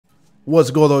What's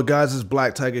going on, guys? It's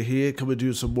Black Tiger here, coming to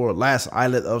you some more Last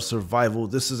Island of Survival.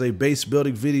 This is a base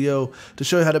building video to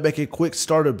show you how to make a quick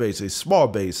starter base, a small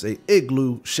base, a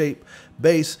igloo shape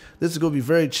base. This is going to be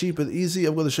very cheap and easy.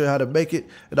 I'm going to show you how to make it,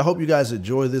 and I hope you guys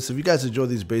enjoy this. If you guys enjoy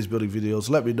these base building videos,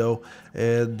 let me know,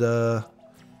 and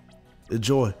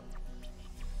enjoy.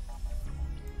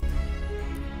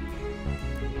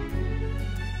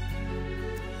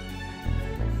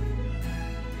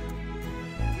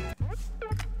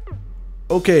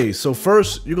 Okay, so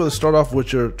first you're going to start off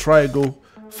with your triangle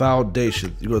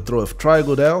foundation. You're going to throw a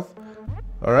triangle down.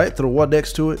 All right, throw one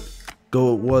next to it.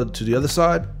 Go one to the other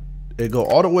side and go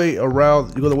all the way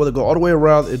around. You're going to want to go all the way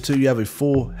around until you have a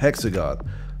full hexagon.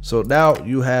 So now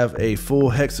you have a full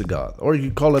hexagon, or you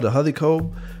can call it a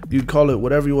honeycomb. You can call it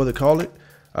whatever you want to call it.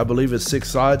 I believe it's 6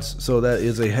 sides, so that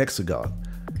is a hexagon.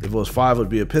 If it was 5, it would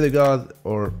be a pentagon,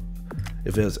 or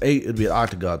if it was 8, it'd be an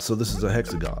octagon. So this is a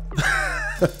hexagon.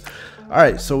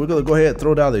 Alright, so we're going to go ahead and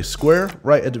throw down a square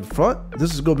right at the front.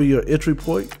 This is going to be your entry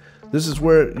point. This is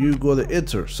where you're going to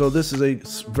enter. So this is a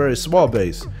very small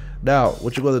base. Now,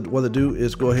 what you're going to want to do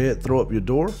is go ahead and throw up your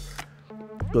door.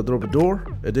 Go throw up a door,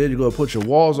 and then you're going to put your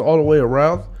walls all the way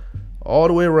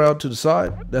around to the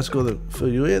side. That's going to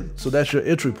fill you in. So that's your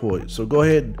entry point. So go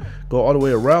ahead and go all the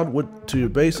way around to your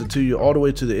base until you're all the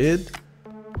way to the end.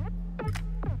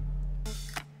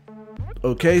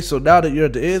 Okay, so now that you're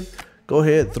at the end, go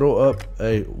ahead and throw up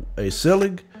a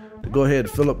ceiling to go ahead and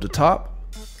fill up the top.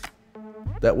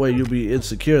 That way you'll be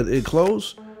insecure and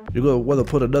enclosed. You're going to want to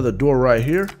put another door right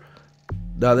here.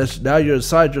 Now you're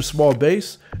inside your small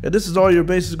base, and this is all your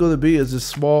base is going to be, is this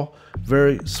small,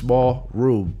 very small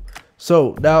room.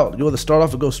 So now you want to start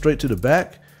off and go straight to the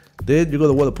back. Then you're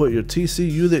going to want to put your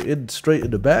TC unit in straight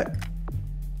in the back.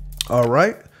 All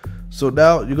right. So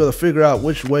now you're going to figure out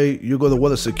which way you're going to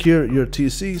want to secure your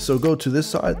TC. So go to this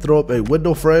side, throw up a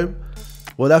window frame.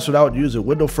 Well, that's what I would use, a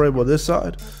window frame on this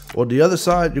side. On the other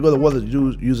side, you're going to want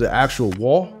to use an actual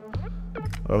wall.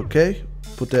 Okay,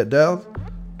 put that down.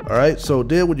 All right, so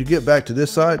then when you get back to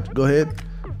this side, go ahead,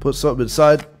 put something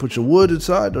inside, put your wood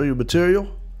inside or your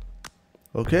material.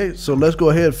 Okay, so let's go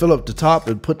ahead and fill up the top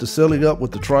and put the ceiling up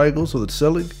with the triangles on the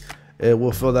ceiling. And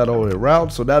we'll fill that all the way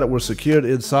around. So now that we're secured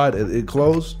inside and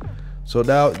enclosed, so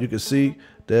now you can see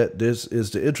that this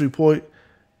is the entry point.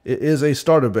 It is a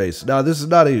starter base. Now this is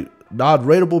not a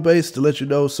non-rateable base, to let you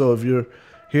know. So if you're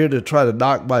here to try to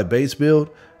knock my base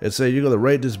build and say you're going to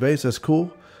rate this base, that's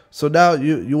cool. So now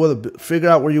you want to figure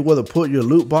out where you want to put your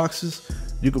loot boxes.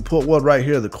 You can put one right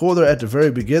here in the corner at the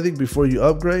very beginning before you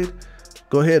upgrade.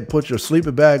 Go ahead and put your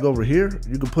sleeping bag over here.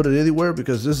 You can put it anywhere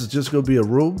because this is just going to be a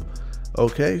room.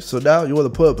 Okay, so now you want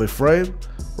to put up a frame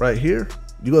right here.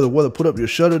 You're going to want to put up your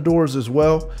shutter doors as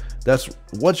well. That's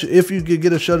if you can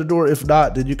get a shutter door. If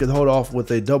not, then you can hold off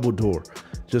with a double door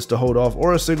just to hold off,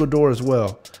 or a single door as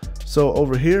well. So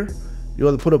over here, you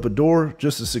want to put up a door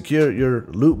just to secure your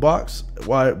loot box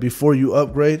before you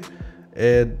upgrade.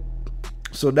 And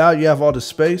so now you have all the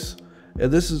space,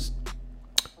 and this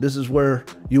is where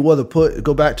you want to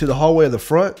go back to the hallway in the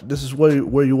front. This is where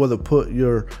you want to put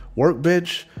your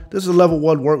workbench. This is a level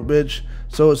 1 workbench,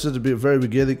 so it's at the very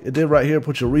beginning. And then right here,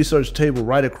 put your research table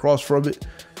right across from it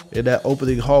in that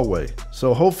opening hallway.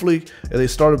 So hopefully in a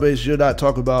starter base, you're not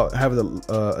talking about having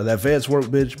an advanced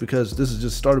workbench, because this is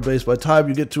just starter base. By the time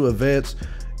you get to advanced,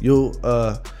 you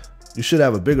should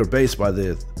have a bigger base by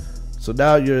then. So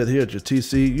now you're here at your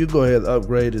TC. You go ahead and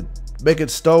upgrade and make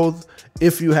it stone.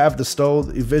 If you have the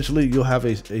stone, eventually you'll have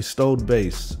a stone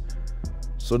base.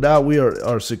 So now we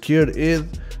are secured in.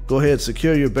 Go ahead and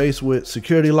secure your base with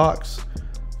security locks.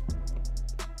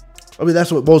 I mean, that's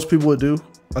what most people would do,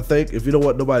 I think, if you don't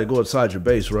want nobody to go inside your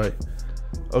base, right?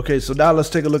 Okay, so now let's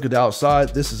take a look at the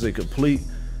outside. This is a complete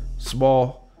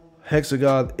small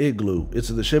hexagon igloo. It's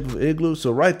in the shape of an igloo.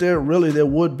 So right there, really, there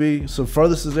would be some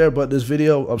furnaces there, but this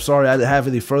video, I'm sorry, I didn't have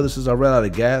any furnaces. I ran out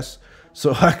of gas,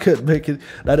 so I couldn't make it.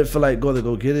 I didn't feel like going to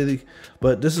go get any.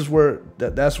 But this is where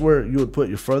that's where you would put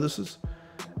your furnaces.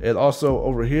 And also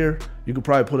over here, you could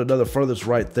probably put another furnace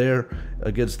right there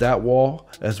against that wall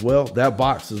as well. That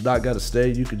box is not going to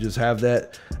stay. You can just have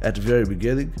that at the very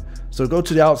beginning. So go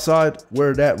to the outside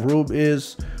where that room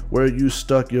is, where you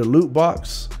stuck your loot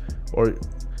box, or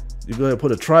you go ahead and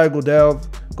put a triangle down.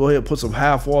 Go ahead and put some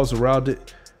half walls around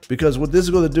it, because what this is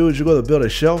going to do is you're going to build a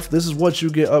shelf. This is once you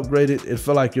get upgraded and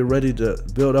feel like you're ready to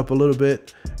build up a little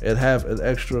bit and have an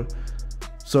extra.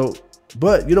 So,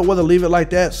 but you don't want to leave it like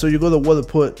that. So you're going to want to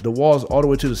put the walls all the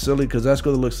way to the ceiling, because that's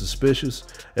going to look suspicious.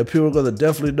 And people are going to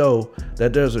definitely know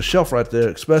that there's a shelf right there,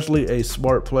 especially a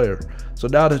smart player. So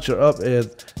now that you're up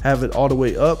and have it all the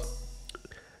way up,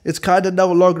 it's kind of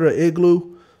no longer an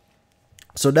igloo.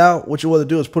 So now what you want to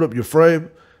do is put up your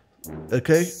frame.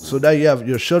 Okay, so now you have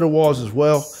your shutter walls as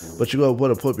well, but you're going to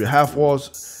want to put up your half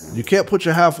walls. You can't put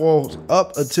your half walls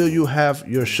up until you have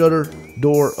your shutter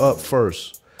door up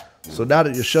first. So now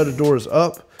that your shutter door is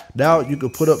up, now you can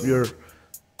put up your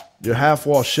half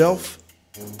wall shelf.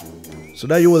 So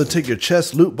now you want to take your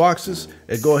chest loot boxes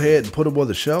and go ahead and put them on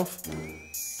the shelf.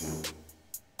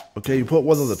 Okay, you put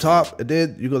one on the top, and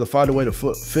then you're going to find a way to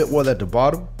fit one at the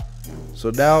bottom. So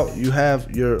now you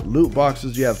have your loot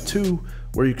boxes. You have two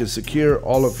where you can secure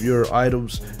all of your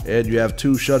items, and you have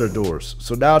two shutter doors.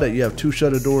 So now that you have two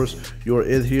shutter doors, you're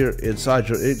in here inside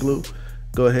your igloo.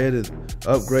 Go ahead and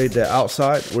upgrade that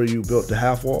outside where you built the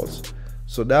half walls.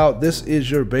 So now this is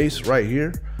your base right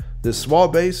here. This small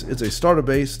base is a starter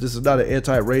base. This is not an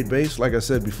anti-raid base like I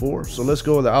said before. So let's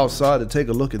go on the outside and take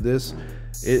a look at this.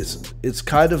 It's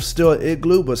kind of still an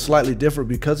igloo, but slightly different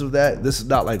because of that. This is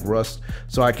not like Rust,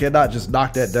 so I cannot just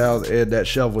knock that down and that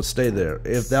shelf would stay there.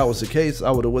 If that was the case, I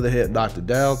would have went ahead and knocked it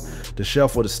down. The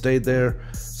shelf would have stayed there.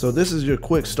 So this is your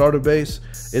quick starter base.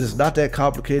 It is not that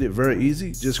complicated, very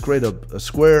easy. Just create a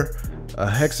square, a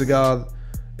hexagon,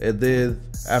 and then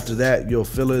after that you'll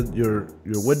fill in your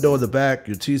window in the back,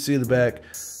 your TC in the back,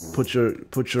 put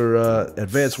your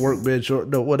advanced workbench, or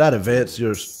no, well, not advanced,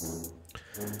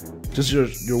 just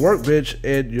your workbench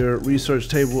and your research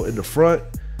table in the front.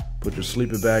 Put your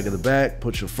sleeping bag in the back.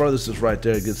 Put your furnaces right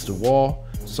there against the wall.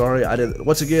 Sorry, I didn't.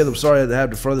 Once again, I'm sorry I didn't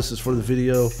have the furnaces for the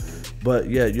video, but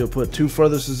yeah, you'll put two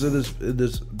furnaces in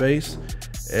this base,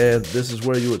 and this is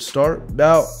where you would start.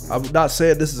 Now, I'm not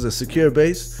saying this is a secure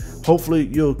base. Hopefully,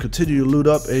 you'll continue to loot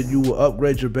up and you will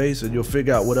upgrade your base, and you'll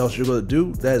figure out what else you're going to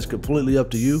do. That is completely up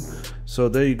to you. So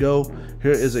there you go.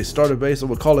 Here is a starter base. I'm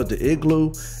gonna call it the Igloo.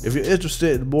 If you're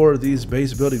interested in more of these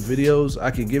base building videos,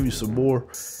 I can give you some more.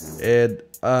 And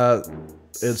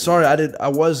sorry, I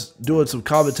was doing some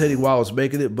commentating while I was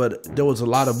making it, but there was a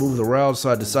lot of moving around, so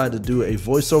I decided to do a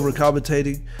voiceover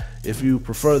commentating. If you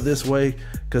prefer this way,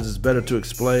 because it's better to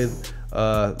explain,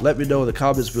 let me know in the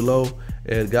comments below.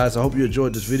 And guys, I hope you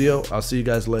enjoyed this video. I'll see you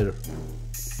guys later.